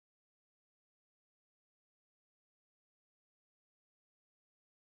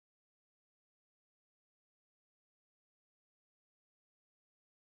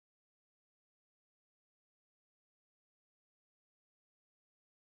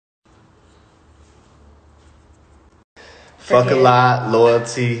Fuck a lot,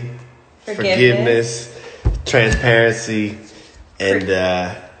 loyalty, forgiveness, transparency,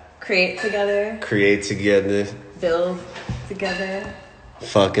 and create together, build together,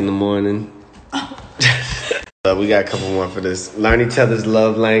 fuck in the morning. We got a couple more for this. Learn each other's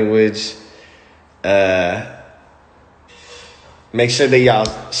love language. Make sure that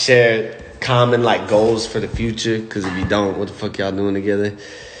y'all share common like goals for the future, because if you don't, what the fuck y'all doing together?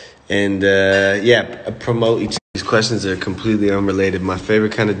 And promote each other. These questions are completely unrelated. My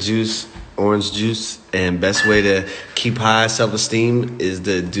favorite kind of juice, orange juice, and best way to keep high self-esteem is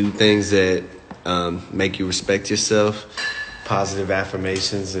to do things that make you respect yourself. Positive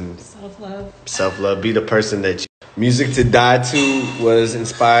affirmations and self-love. Be the person that you. Music to Die To was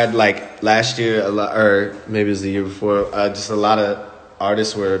inspired like last year, a lot, or maybe it was the year before. Just a lot of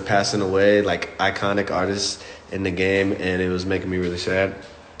artists were passing away, like iconic artists in the game, and it was making me really sad.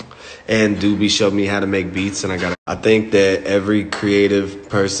 And Doobie showed me how to make beats, and I think that every creative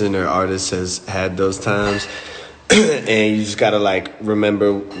person or artist has had those times. And you just gotta like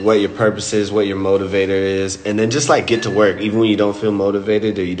remember what your purpose is, what your motivator is, and then just like get to work. Even when you don't feel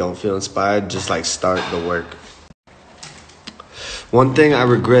motivated or you don't feel inspired, just like start the work. One thing I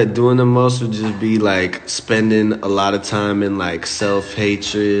regret doing the most would just be like spending a lot of time in like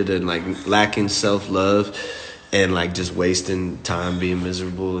self-hatred and like lacking self-love and like just wasting time being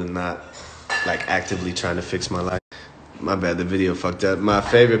miserable and not like actively trying to fix my life. My bad, the video fucked up. My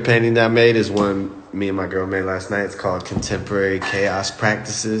favorite painting that I made is one me and my girl made last night. It's called Contemporary Chaos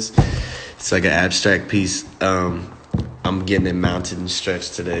Practices. It's like an abstract piece. I'm getting it mounted and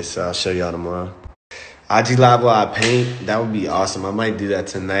stretched today, so I'll show y'all tomorrow. IG Live while I paint, that would be awesome. I might do that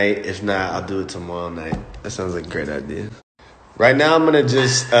tonight. If not, I'll do it tomorrow night. That sounds like a great idea. Right now, I'm going to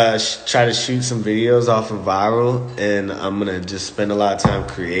just try to shoot some videos off of Viral, and I'm going to just spend a lot of time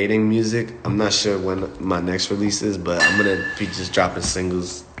creating music. I'm not sure when my next release is, but I'm going to be just dropping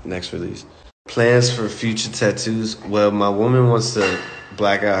singles next release. Plans for future tattoos? Well, my woman wants to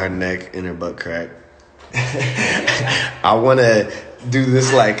black out her neck and her butt crack. I want to do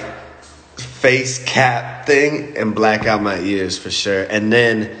this like face cap thing and black out my ears for sure. And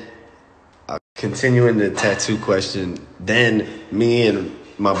then continuing the tattoo question, then me and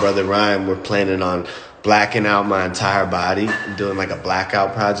my brother Ryan were planning on blacking out my entire body, doing like a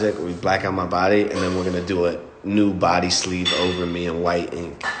blackout project where we black out my body, and then we're gonna do a new body sleeve over me in white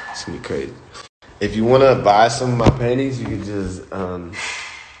ink. It's gonna be crazy. If you wanna buy some of my paintings, you can just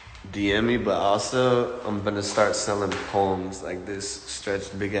DM me, but also I'm gonna start selling poems like this,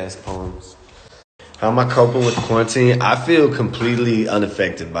 stretched big ass poems. How am I coping with quarantine? I feel completely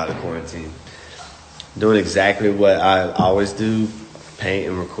unaffected by the quarantine. Doing exactly what I always do, paint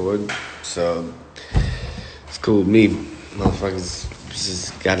and record. So it's cool with me. Motherfuckers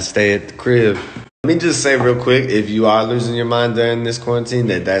just gotta stay at the crib. Let me just say real quick, if you are losing your mind during this quarantine,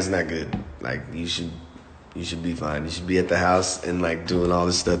 that's not good. Like you should be fine. You should be at the house and like doing all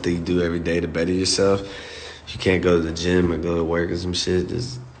the stuff that you do every day to better yourself. If you can't go to the gym or go to work or some shit,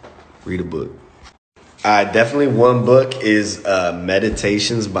 just read a book. Definitely one book is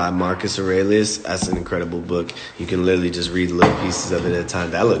Meditations by Marcus Aurelius. That's an incredible book. You can literally just read little pieces of it at a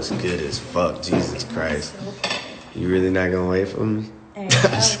time. That looks good as fuck. Jesus Christ. You really not gonna wait for me? I'm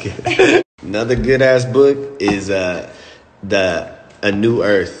just kidding. Another good ass book is A New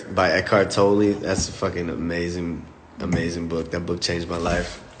Earth by Eckhart Tolle. That's a fucking amazing book. That book changed my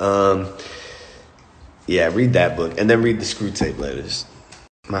life. Read that book. And then read the Screw Tape Letters.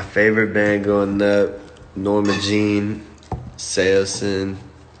 My favorite band growing up, Norma Jean, Seosin,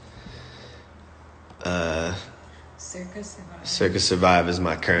 Circus Survive is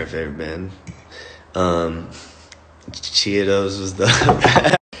my current favorite band. Cheetos was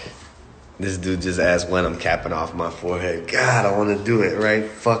the... This dude just asked when I'm capping off my forehead. God, I want to do it right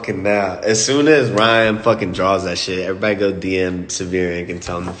fucking now. As soon as Ryan fucking draws that shit, everybody go DM Severe Ink and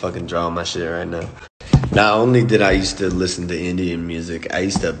tell him to fucking draw my shit right now. Not only did I used to listen to Indian music, I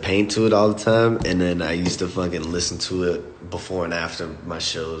used to paint to it all the time, and then I used to fucking listen to it before and after my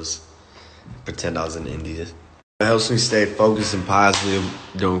shows. Pretend I was in India. It helps me stay focused and positive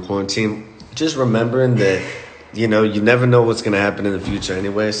during quarantine. Just remembering that, you know, you never know what's going to happen in the future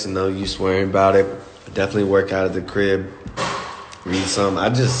anyway, so no use worrying about it. Definitely work out at the crib, read some. I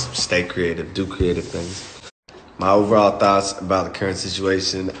just stay creative, do creative things. My overall thoughts about the current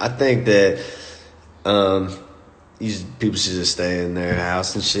situation, I think that people should just stay in their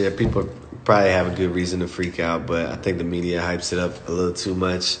house and shit. People probably have a good reason to freak out, but I think the media hypes it up a little too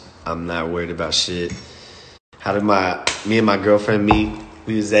much. I'm not worried about shit. How did me and my girlfriend meet?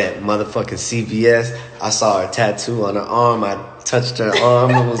 We was at motherfucking CVS. I saw her tattoo on her arm. I touched her arm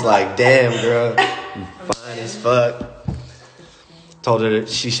and was like, damn, girl, you fine as fuck. Told her that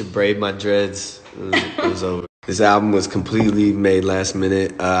she should braid my dreads. It was over. This album was completely made last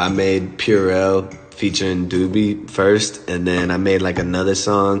minute. I made Purell featuring Doobie first, and then I made like another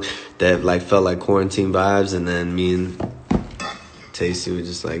song that like felt like quarantine vibes, and then me and Tasty were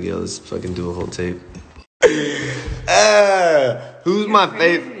just like, yo, let's fucking do a whole tape. Who's my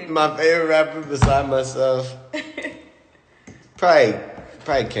favorite rapper beside myself? Probably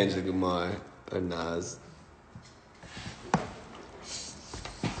Kendrick Lamar or Nas.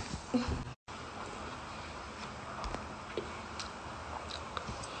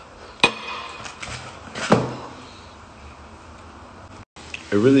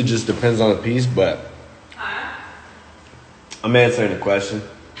 It really just depends on the piece, but I'm answering the question.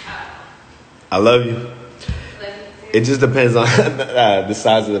 I love you. It just depends on the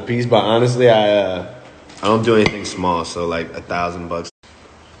size of the piece, but honestly, I don't do anything small, so like $1,000.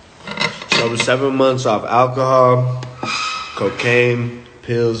 So 7 months off alcohol, cocaine,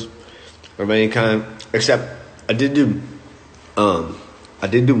 pills of any kind, except I did do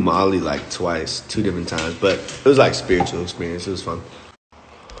Molly like twice, 2 different times, but it was like spiritual experience. It was fun.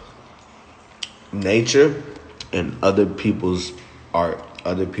 Nature and other people's art,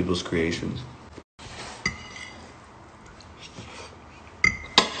 other people's creations.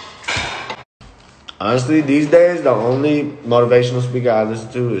 Honestly, these days, the only motivational speaker I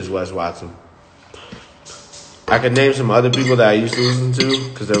listen to is Wes Watson. I could name some other people that I used to listen to,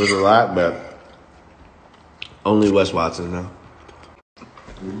 because there was a lot, but only Wes Watson now.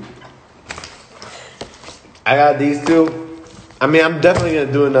 I got these 2. I mean, I'm definitely going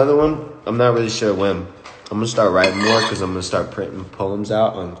to do another one. I'm not really sure when. I'm going to start writing more because I'm going to start printing poems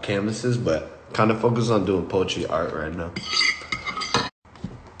out on canvases, but kind of focus on doing poetry art right now.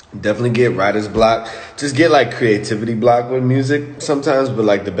 Definitely get writer's block. Just get like creativity block with music sometimes, but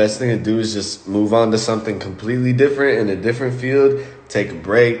like the best thing to do is just move on to something completely different in a different field, take a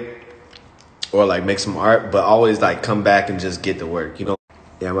break, or like make some art, but always like come back and just get to work, you know?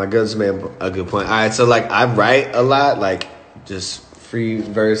 Yeah, my girl just made a good point. All right, so like I write a lot, like just free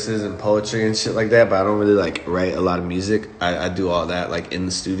verses and poetry and shit like that, but I don't really like write a lot of music. I do all that like in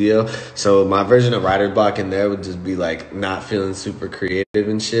the studio. So my version of writer's block in there would just be like not feeling super creative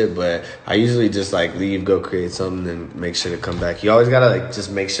and shit, but I usually just like leave, go create something, and make sure to come back. You always gotta like just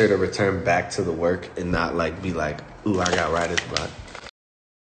make sure to return back to the work and not like be like, ooh, I got writer's block.